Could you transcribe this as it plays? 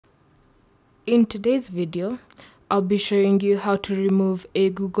In today's video, I'll be showing you how to remove a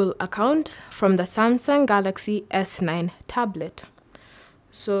Google account from the Samsung Galaxy S9 tablet.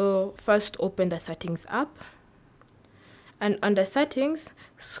 So first open the Settings app, and under Settings,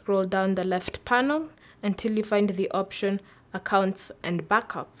 scroll down the left panel until you find the option Accounts and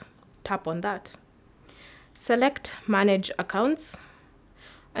Backup. Tap on that. Select Manage Accounts,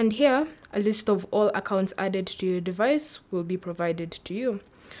 and here a list of all accounts added to your device will be provided to you.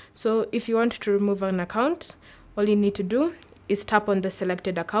 So if you want to remove an account, all you need to do is tap on the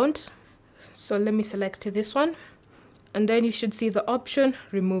selected account. So let me select this one, and then you should see the option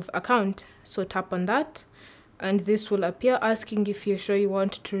Remove Account. So tap on that, and this will appear asking if you're sure you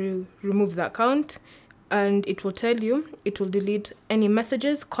want to remove the account, and it will tell you it will delete any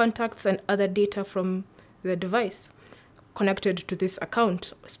messages, contacts, and other data from the device connected to this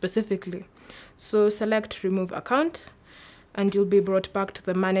account specifically. So select Remove Account, and you'll be brought back to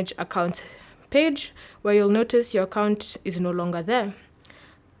the Manage Accounts page, where you'll notice your account is no longer there.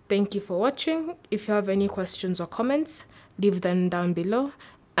 Thank you for watching. If you have any questions or comments, leave them down below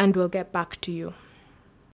and we'll get back to you.